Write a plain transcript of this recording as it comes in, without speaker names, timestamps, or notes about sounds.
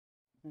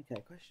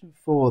Okay, question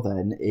 4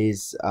 then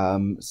is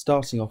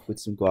starting off with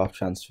some graph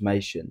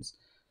transformations.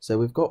 So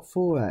we've got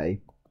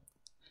 4a.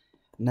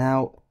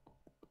 Now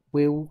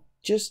we'll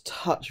just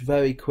touch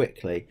very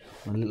quickly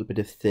on a little bit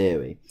of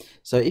theory.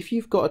 So if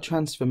you've got a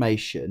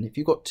transformation, if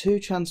you've got two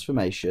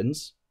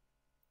transformations,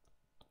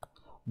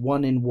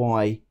 one in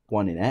y,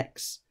 one in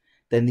x,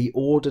 then the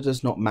order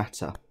does not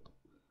matter.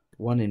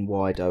 One in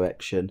y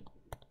direction,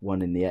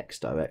 one in the x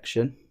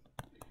direction,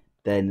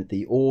 then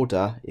the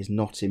order is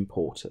not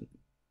important.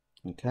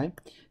 Okay,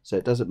 so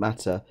it doesn't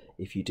matter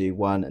if you do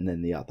one and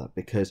then the other,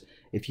 because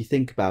if you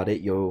think about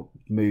it, you're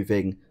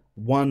moving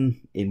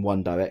one in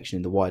one direction,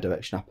 in the y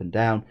direction up and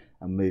down,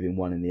 and moving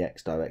one in the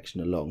x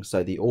direction along,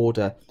 so the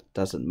order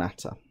doesn't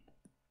matter.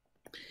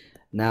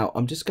 Now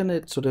I'm just going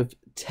to sort of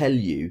tell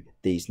you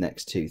these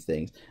next two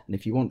things, and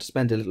if you want to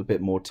spend a little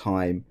bit more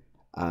time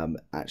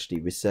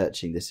actually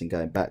researching this and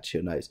going back to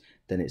your notes,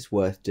 then it's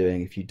worth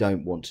doing if you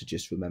don't want to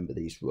just remember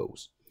these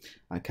rules.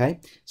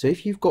 Okay, so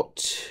if you've got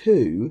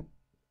two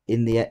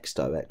in the x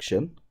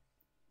direction,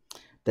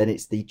 then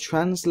it's the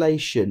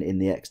translation in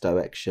the x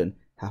direction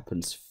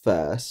happens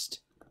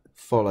first,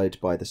 followed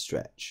by the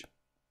stretch.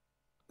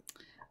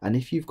 And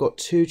if you've got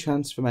two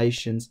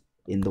transformations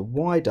in the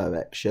y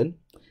direction,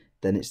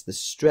 then it's the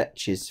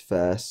stretches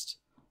first,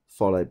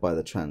 followed by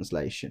the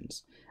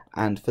translations.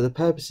 And for the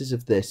purposes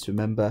of this,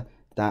 remember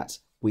that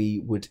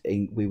we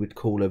would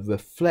call a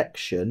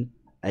reflection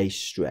a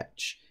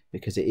stretch,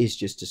 because it is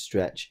just a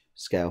stretch,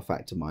 scale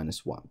factor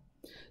 -1.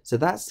 So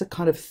that's the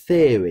kind of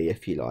theory,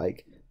 if you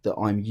like, that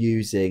I'm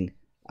using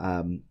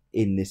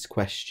in this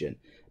question.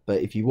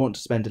 But if you want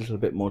to spend a little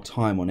bit more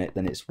time on it,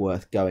 then it's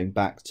worth going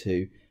back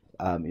to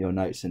your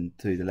notes and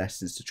through the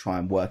lessons to try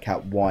and work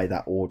out why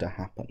that order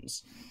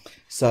happens.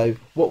 So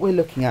what we're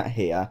looking at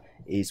here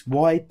is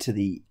y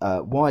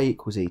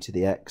equals e to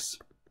the x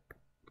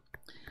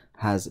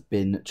has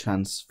been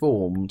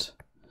transformed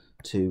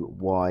to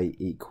y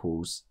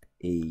equals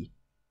e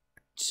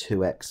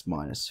 2x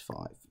minus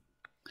 5.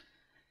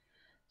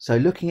 So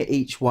looking at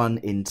each one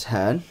in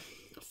turn,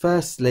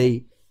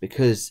 firstly,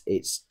 because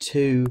it's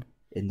 2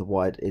 in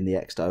the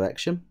x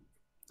direction,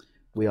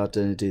 we are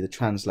going to do the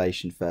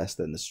translation first,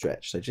 then the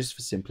stretch. So just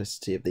for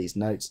simplicity of these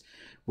notes,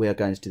 we are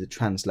going to do the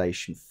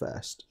translation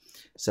first.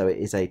 So it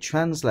is a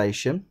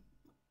translation,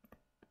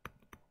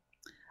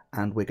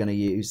 and we're going to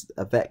use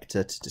a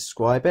vector to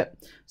describe it.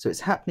 So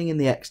it's happening in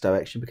the x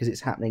direction because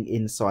it's happening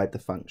inside the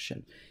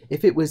function.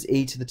 If it was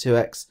e to the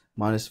 2x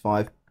minus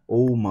 5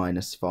 all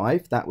minus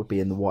 5, that would be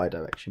in the y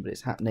direction, but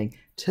it's happening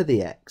to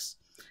the x,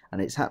 and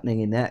it's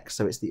happening in x,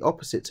 so it's the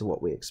opposite to what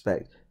we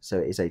expect. So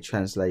it is a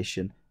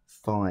translation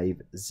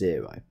 5,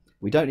 0.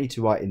 We don't need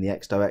to write in the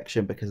x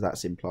direction because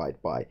that's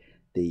implied by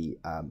the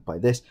by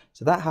this.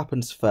 So that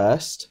happens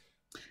first,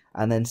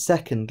 and then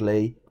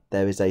secondly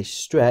there is a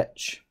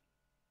stretch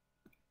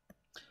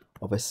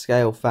of a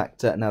scale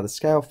factor. Now the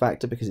scale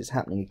factor, because it's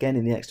happening again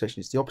in the x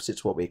direction, is the opposite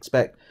to what we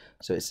expect,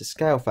 so it's a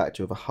scale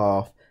factor of a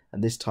half,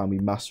 and this time we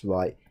must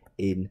write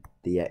in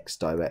the x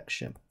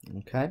direction.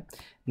 Okay,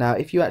 now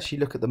if you actually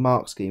look at the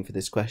mark scheme for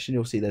this question,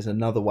 you'll see there's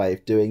another way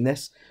of doing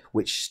this,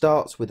 which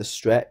starts with a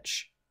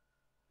stretch,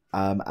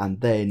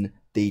 and then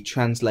the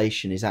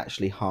translation is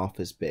actually half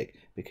as big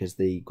because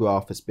the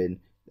graph has been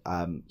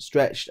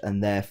stretched,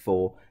 and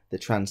therefore the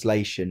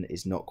translation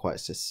is not quite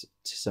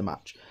so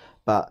much.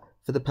 But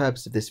for the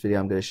purpose of this video,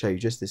 I'm going to show you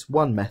just this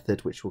one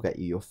method, which will get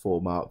you your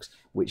 4 marks,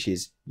 which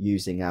is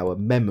using our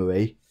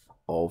memory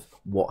of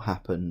what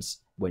happens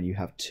when you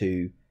have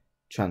two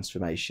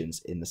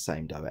transformations in the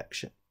same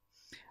direction.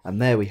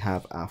 And there we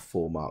have our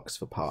 4 marks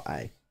for part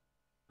A.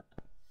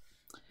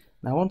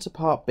 Now on to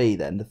part B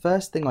then. The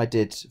first thing I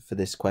did for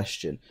this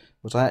question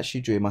was I actually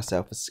drew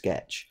myself a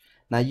sketch.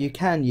 Now you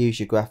can use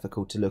your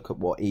graphical to look at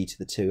what e to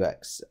the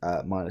 2x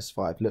minus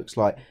 5 looks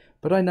like,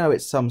 but I know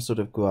it's some sort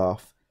of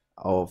graph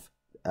of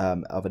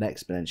an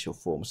exponential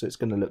form, so it's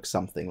going to look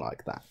something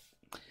like that.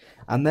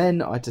 And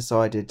then I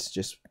decided to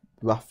just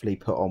roughly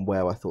put on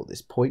where I thought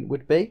this point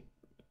would be,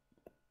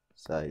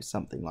 so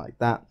something like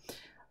that,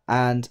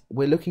 and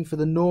we're looking for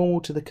the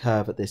normal to the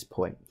curve at this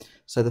point.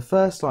 So the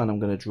first line I'm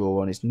going to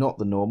draw on is not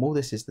the normal,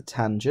 this is the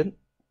tangent.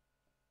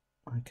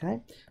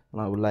 Okay,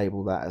 and I will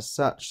label that as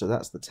such, so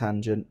that's the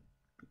tangent,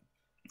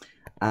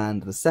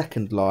 and the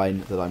second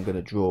line that I'm going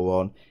to draw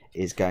on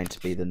is going to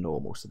be the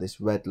normal. So this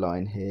red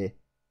line here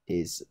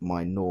is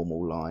my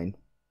normal line.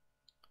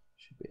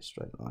 Should be a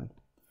straight line.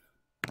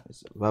 That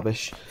is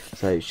rubbish.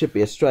 So it should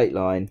be a straight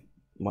line,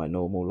 my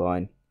normal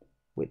line,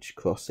 which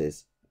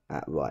crosses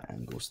at right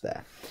angles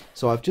there.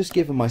 So I've just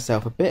given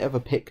myself a bit of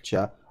a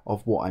picture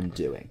of what I'm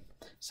doing.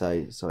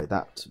 So sorry,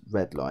 that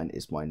red line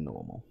is my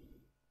normal.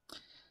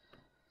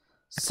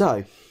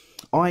 So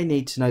I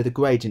need to know the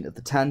gradient of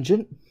the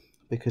tangent,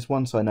 because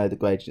once I know the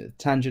gradient of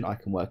the tangent, I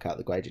can work out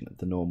the gradient of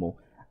the normal,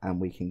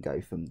 and we can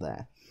go from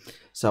there.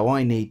 So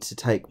I need to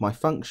take my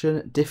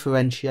function,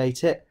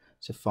 differentiate it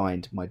to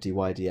find my dy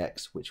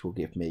dx, which will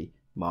give me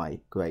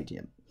my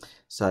gradient.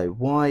 So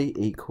y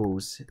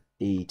equals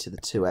e to the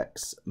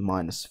 2x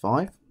minus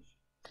 5.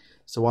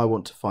 So I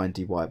want to find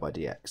dy by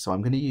dx. So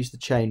I'm going to use the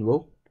chain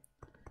rule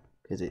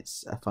because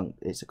it's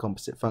a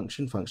composite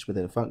function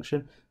within a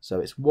function. So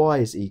it's y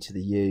is e to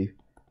the u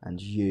and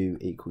u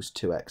equals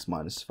 2x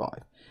minus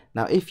 5.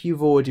 Now if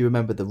you've already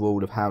remembered the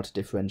rule of how to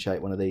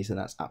differentiate one of these, then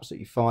that's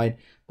absolutely fine,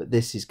 but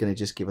this is going to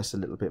just give us a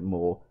little bit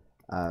more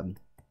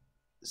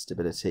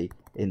stability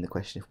in the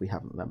question if we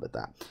haven't remembered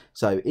that.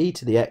 So e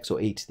to the x or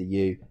e to the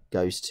u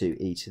goes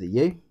to e to the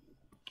u,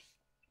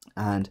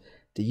 and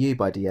du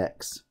by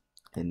dx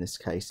in this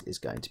case is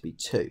going to be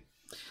 2.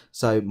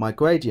 So my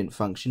gradient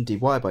function dy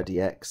by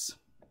dx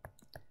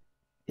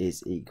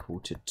is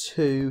equal to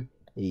 2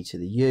 e to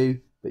the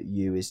u, but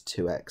u is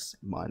 2x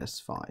minus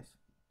 5.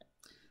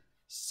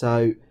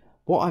 So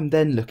what I'm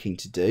then looking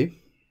to do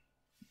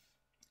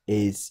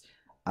is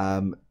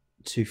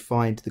to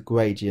find the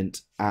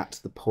gradient at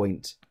the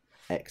point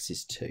x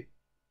is 2.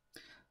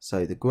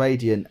 So the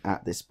gradient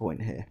at this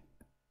point here,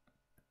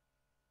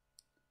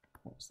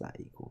 what's that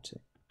equal to?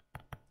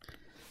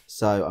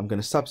 So I'm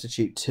going to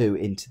substitute 2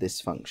 into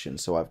this function.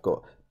 So I've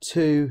got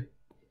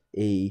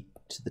 2e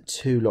to the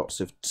 2 lots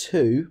of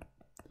 2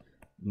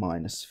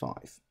 minus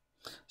 5.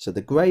 So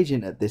the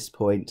gradient at this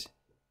point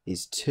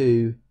is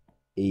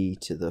 2e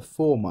to the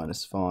 4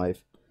 minus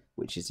 5,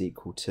 which is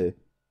equal to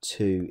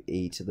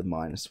 2e to the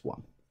minus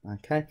 1.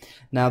 Okay,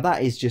 now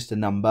that is just a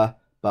number,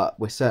 but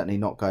we're certainly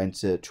not going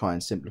to try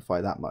and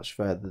simplify that much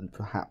further than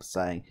perhaps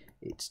saying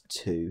it's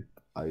 2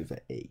 over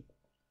e.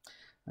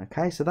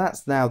 Okay, so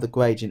that's now the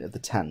gradient of the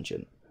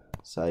tangent.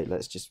 So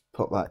let's just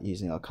put that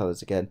using our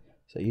colours again.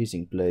 So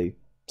using blue,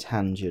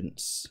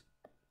 tangents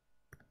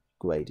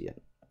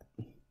gradient.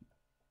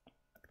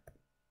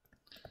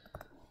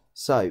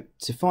 So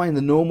to find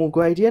the normal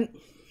gradient,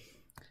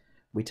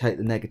 we take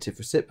the negative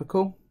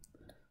reciprocal.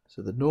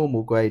 So the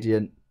normal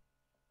gradient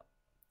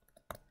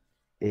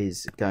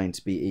is going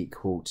to be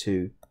equal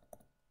to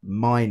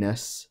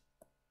minus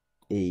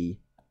e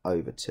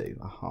over 2,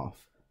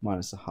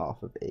 minus a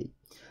half of e.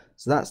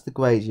 So that's the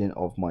gradient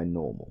of my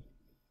normal.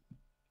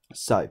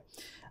 So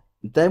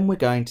then we're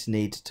going to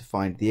need to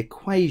find the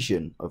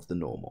equation of the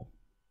normal.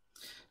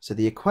 So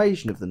the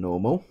equation of the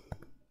normal,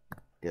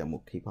 again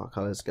we'll keep our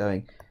colours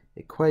going,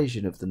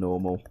 equation of the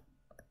normal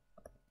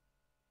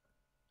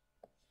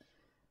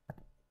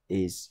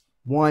is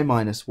y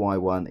minus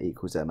y1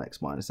 equals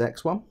mx minus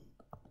x1.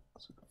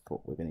 So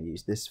we're going to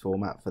use this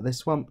format for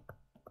this one.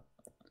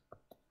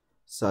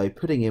 So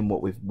putting in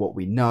what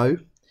we know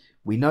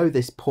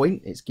this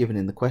point, it's given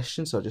in the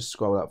question, so I'll just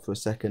scroll up for a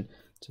second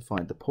to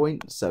find the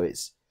point. So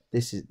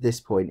this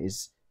point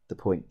is the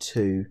point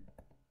 2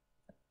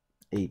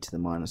 e to the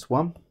minus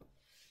 1,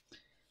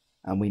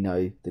 and we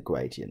know the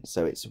gradient.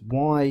 So it's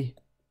y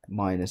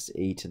minus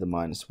e to the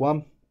minus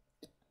 1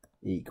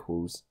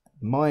 equals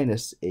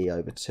minus e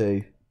over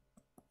 2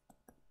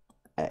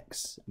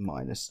 x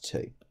minus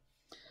 2.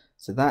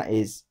 So that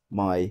is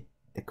my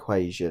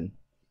equation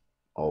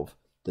of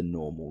the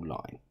normal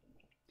line.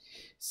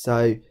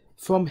 So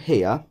from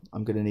here,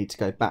 I'm going to need to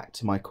go back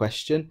to my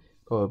question,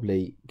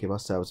 probably give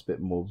ourselves a bit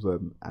more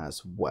room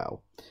as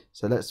well.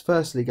 So let's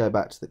firstly go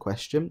back to the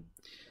question.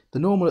 The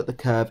normal at the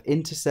curve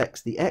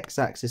intersects the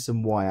x-axis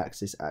and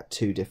y-axis at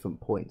 2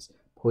 different points,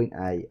 point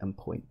A and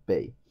point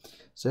B.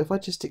 So if I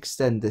just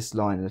extend this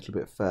line a little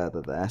bit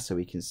further there so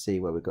we can see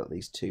where we've got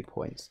these 2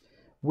 points,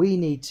 we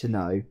need to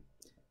know,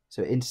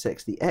 so it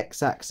intersects the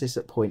x-axis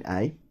at point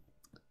A,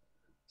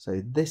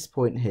 so this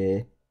point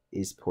here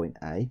is point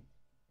A,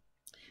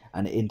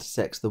 and it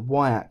intersects the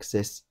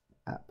y-axis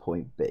at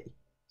point B.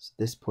 So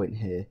this point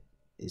here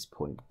is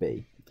point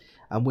B.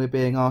 And we're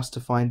being asked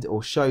to find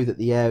or show that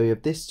the area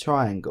of this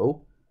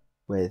triangle,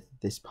 with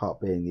this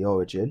part being the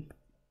origin,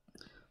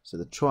 so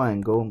the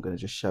triangle, I'm going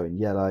to just show in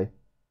yellow,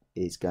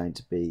 is going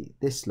to be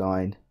this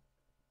line,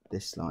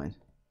 this line,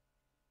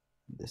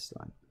 this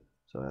line.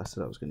 Sorry, I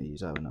said I was going to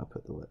use O and I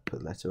put the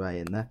letter A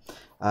in there.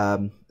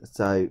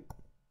 So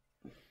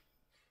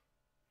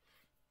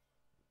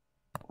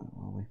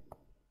where are we?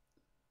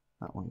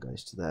 That one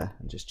goes to there,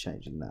 and just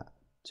changing that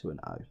to an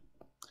O.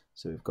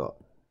 So we've got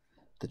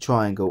the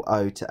triangle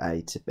O to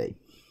A to B.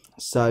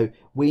 So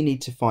we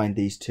need to find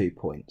these 2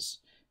 points.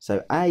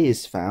 So A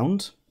is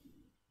found.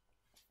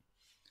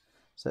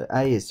 So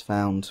A is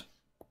found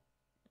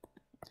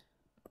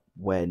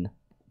when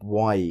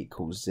y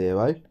equals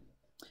 0,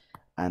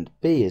 and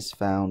B is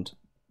found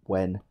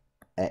when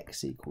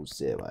x equals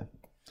 0.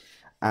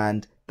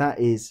 And that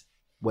is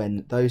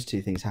when those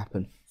 2 things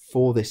happen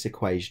for this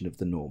equation of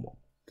the normal.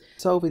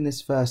 Solving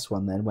this first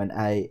one then, when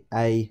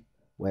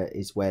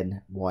is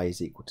when y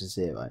is equal to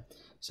 0.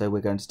 So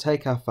we're going to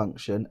take our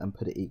function and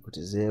put it equal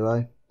to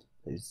 0.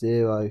 So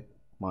 0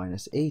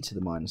 minus e to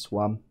the minus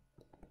 1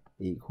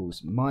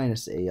 equals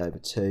minus e over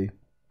 2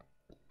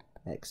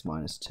 x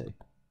minus 2.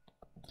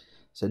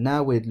 So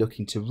now we're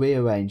looking to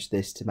rearrange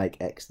this to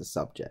make x the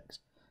subject.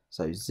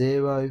 So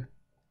 0,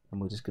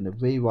 and we're just going to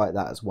rewrite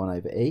that as 1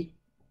 over e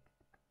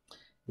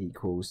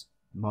equals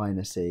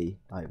minus e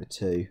over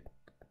 2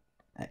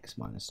 x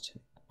minus 2.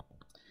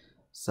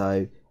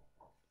 So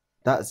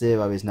that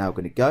 0 is now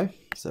going to go,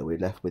 so we're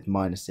left with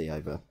minus e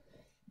over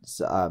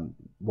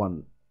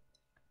 1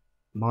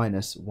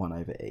 minus 1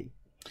 over e.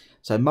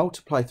 So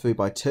multiply through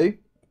by 2,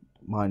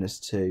 minus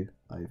 2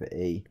 over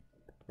e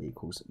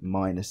equals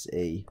minus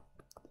e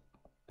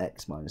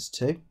x minus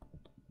 2.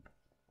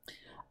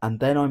 And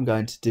then I'm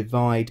going to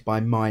divide by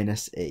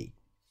minus e.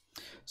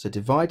 So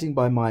dividing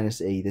by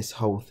minus e, this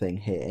whole thing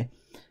here,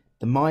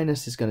 the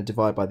minus is going to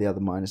divide by the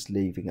other minus,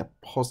 leaving a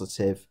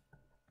positive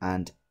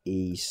and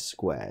e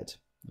squared.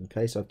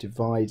 Okay, so I've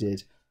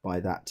divided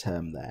by that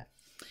term there.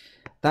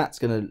 That's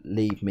going to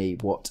leave me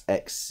what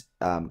x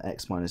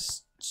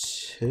minus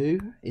 2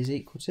 is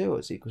equal to, or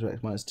it's equal to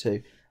x minus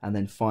 2, and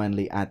then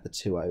finally add the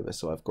 2 over.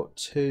 So I've got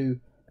 2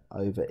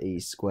 over e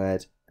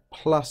squared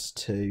plus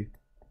 2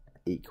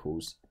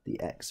 equals the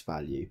x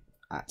value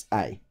at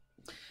a.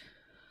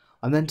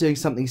 I'm then doing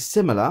something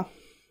similar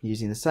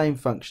using the same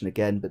function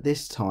again, but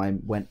this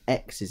time when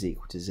x is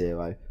equal to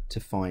 0 to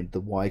find the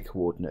y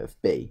coordinate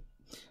of b.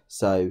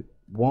 So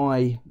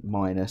y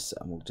minus,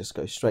 and we'll just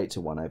go straight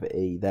to 1 over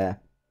e there,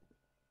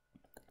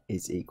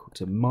 is equal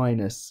to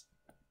minus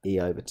e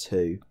over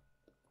 2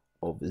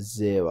 of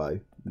 0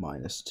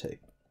 minus 2.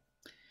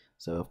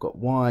 So I've got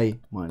y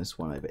minus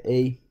 1 over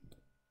e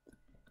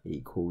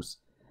equals,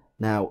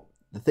 now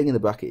the thing in the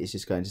bracket is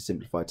just going to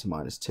simplify to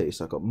minus 2.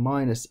 So I've got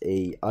minus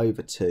e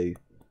over 2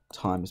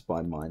 times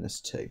by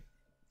minus 2.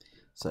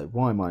 So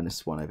y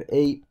minus 1 over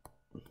e.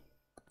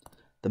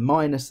 The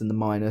minus and the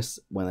minus,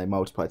 when they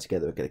multiply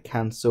together, are going to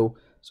cancel.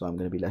 So I'm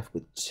going to be left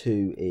with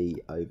 2e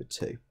over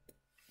 2.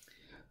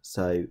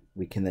 So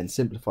we can then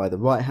simplify the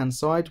right hand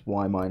side.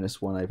 Y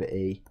minus 1 over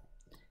e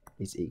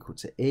is equal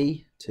to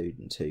e. 2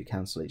 and 2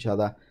 cancel each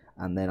other.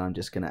 And then I'm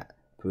just going to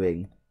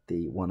bring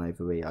the 1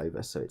 over e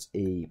over. So it's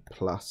e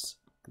plus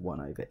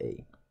 1 over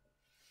e.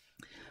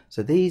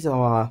 So these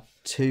are our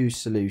two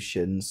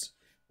solutions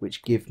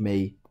which give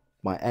me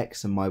my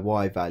x and my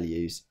y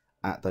values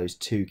at those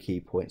two key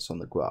points on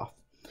the graph.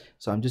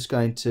 So I'm just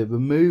going to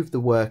remove the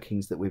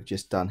workings that we've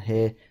just done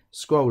here,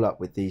 scroll up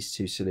with these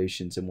two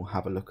solutions, and we'll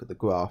have a look at the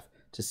graph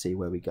to see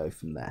where we go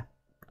from there.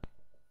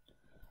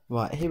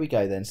 Right, here we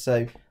go then.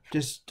 So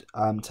just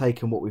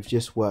taken what we've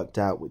just worked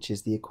out, which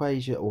is the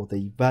equation, or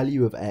the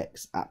value of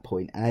x at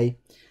point A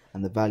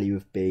and the value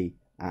of b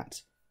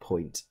at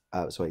point,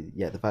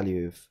 the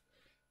value of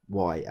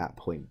y at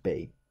point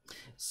B.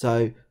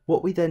 So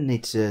what we then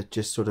need to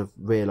just sort of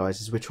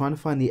realise is we're trying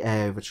to find the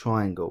area of a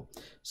triangle.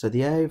 So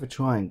the area of a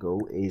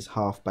triangle is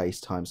half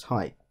base times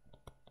height.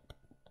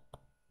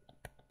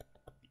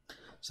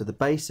 So the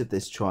base of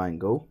this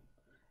triangle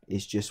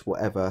is just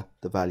whatever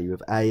the value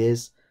of A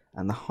is,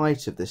 and the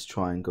height of this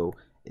triangle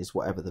is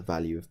whatever the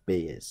value of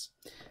B is.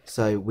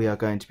 So we are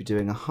going to be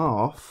doing a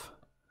half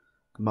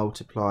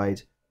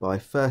multiplied by,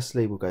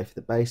 firstly we'll go for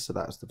the base, so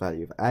that's the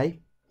value of A.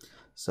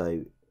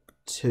 So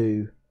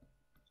 2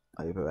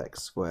 over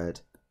x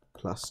squared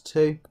plus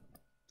 2,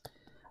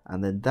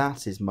 and then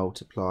that is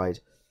multiplied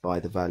by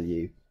the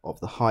value of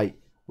the height,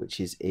 which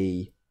is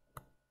e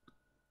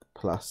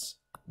plus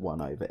 1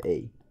 over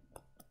e.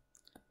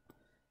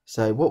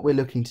 So what we're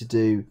looking to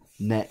do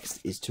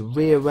next is to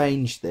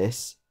rearrange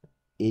this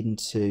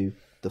into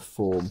the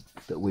form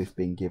that we've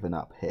been given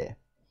up here.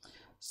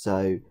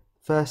 So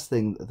first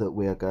thing that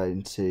we are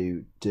going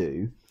to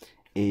do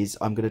is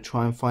I'm going to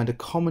try and find a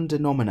common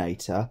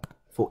denominator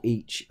for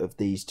each of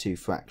these two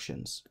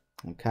fractions,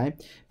 okay,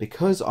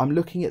 because I'm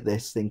looking at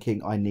this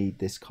thinking I need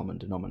this common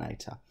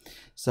denominator.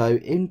 So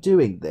in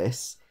doing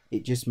this,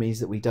 it just means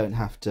that we don't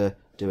have to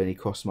do any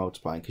cross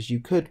multiplying, because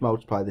you could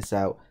multiply this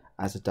out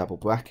as a double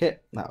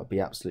bracket, that would be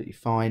absolutely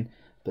fine,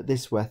 but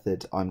this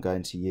method I'm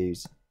going to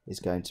use is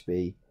going to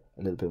be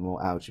a little bit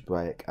more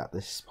algebraic at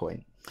this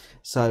point.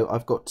 So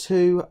I've got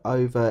 2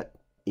 over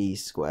e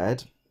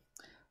squared,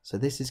 so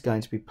this is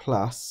going to be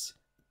plus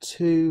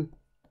 2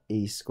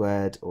 e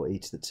squared, or e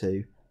to the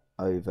 2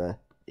 over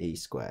e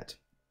squared.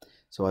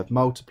 So I've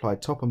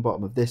multiplied top and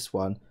bottom of this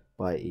one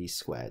by e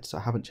squared, so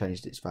I haven't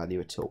changed its value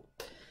at all.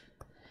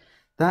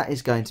 That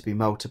is going to be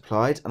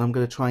multiplied, and I'm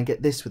going to try and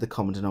get this with a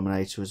common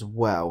denominator as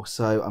well.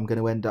 So I'm going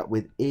to end up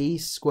with e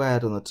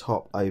squared on the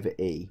top over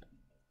e,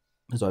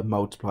 as I've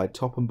multiplied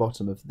top and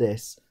bottom of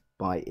this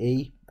by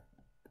e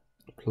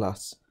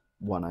plus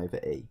 1 over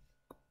e.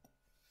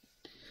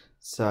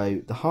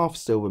 So the half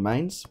still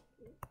remains.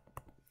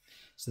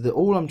 So that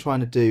all I'm trying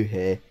to do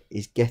here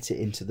is get it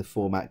into the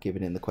format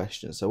given in the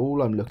question. So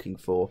all I'm looking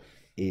for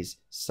is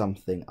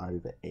something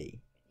over e.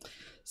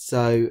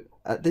 So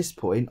at this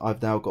point,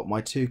 I've now got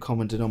my two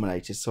common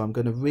denominators. So I'm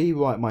going to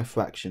rewrite my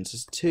fractions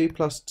as 2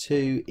 plus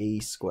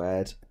 2e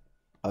squared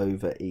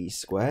over e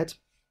squared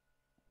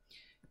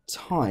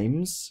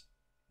times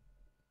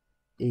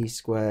e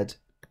squared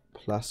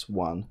plus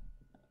 1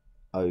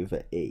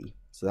 over e.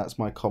 So that's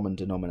my common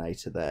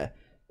denominator there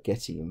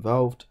getting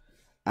involved,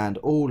 and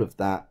all of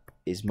that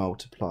is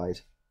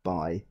multiplied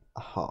by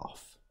a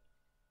half.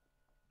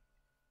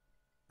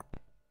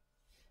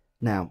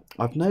 Now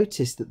I've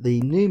noticed that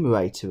the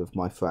numerator of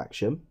my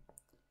fraction,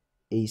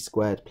 e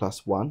squared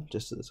plus 1,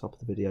 just at the top of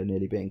the video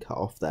nearly being cut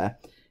off there,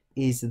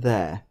 is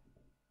there.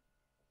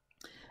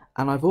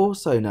 And I've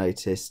also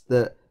noticed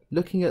that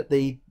looking at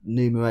the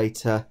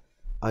numerator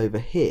over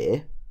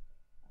here,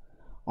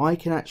 I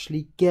can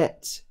actually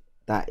get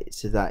that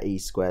to that e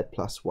squared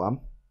plus 1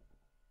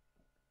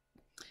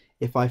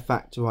 if I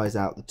factorise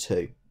out the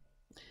 2.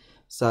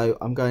 So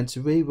I'm going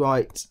to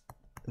rewrite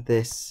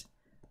this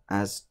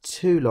as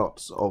 2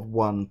 lots of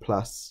 1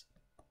 plus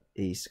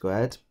e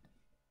squared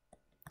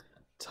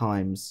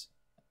times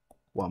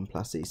 1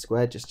 plus e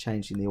squared, just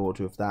changing the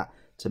order of that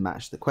to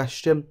match the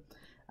question,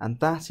 and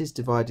that is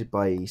divided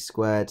by e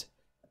squared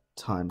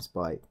times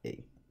by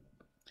e.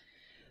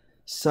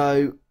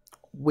 So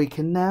we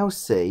can now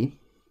see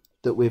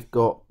that we've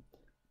got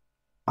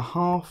a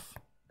half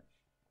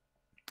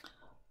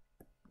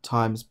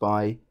times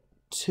by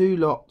 2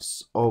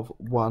 lots of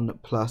 1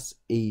 plus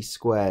e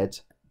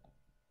squared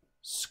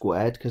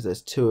squared, because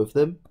there's 2 of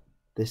them,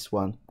 this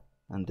one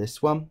and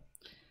this one,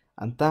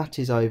 and that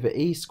is over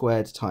e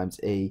squared times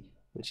e,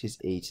 which is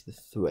e to the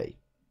 3.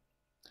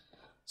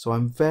 So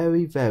I'm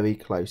very, very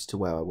close to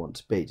where I want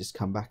to be. Just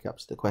come back up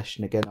to the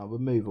question again. I'll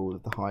remove all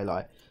of the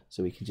highlight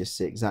so we can just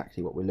see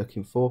exactly what we're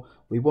looking for.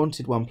 We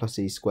wanted 1 plus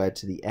e squared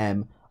to the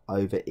m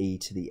over e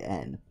to the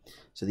n.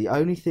 So the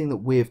only thing that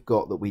we've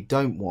got that we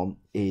don't want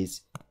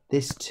is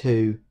this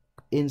 2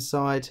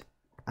 inside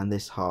and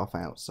this half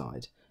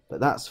outside. But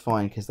that's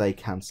fine because they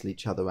cancel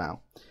each other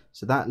out.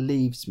 So that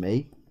leaves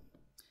me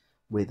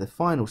with a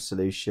final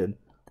solution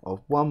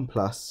of 1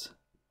 plus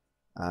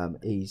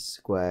e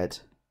squared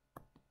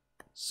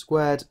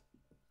squared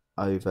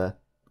over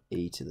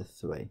e to the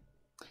 3.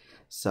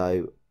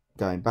 So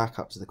going back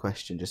up to the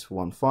question just for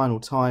one final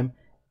time,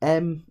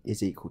 m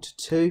is equal to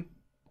 2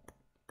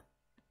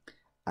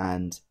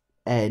 and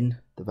n,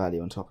 the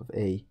value on top of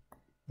e,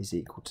 is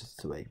equal to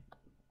 3.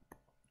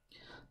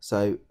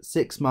 So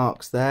 6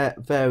 marks there,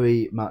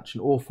 very much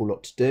an awful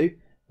lot to do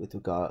with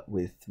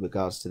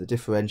regards to the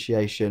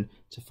differentiation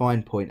to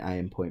find point A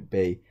and point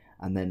B,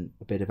 and then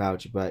a bit of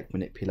algebraic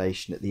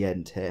manipulation at the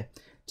end here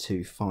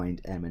to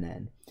find m and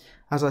n.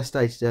 As I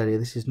stated earlier,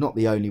 this is not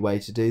the only way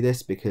to do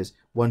this, because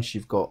once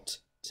you've got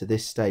to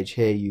this stage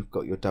here, you've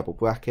got your double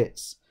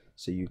brackets,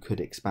 so you could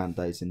expand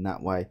those in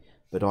that way,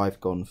 but I've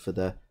gone for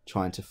the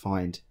trying to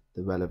find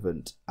the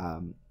relevant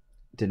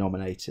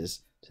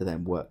denominators to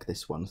then work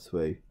this one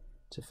through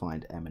to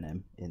find m and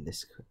n in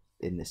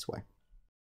this way.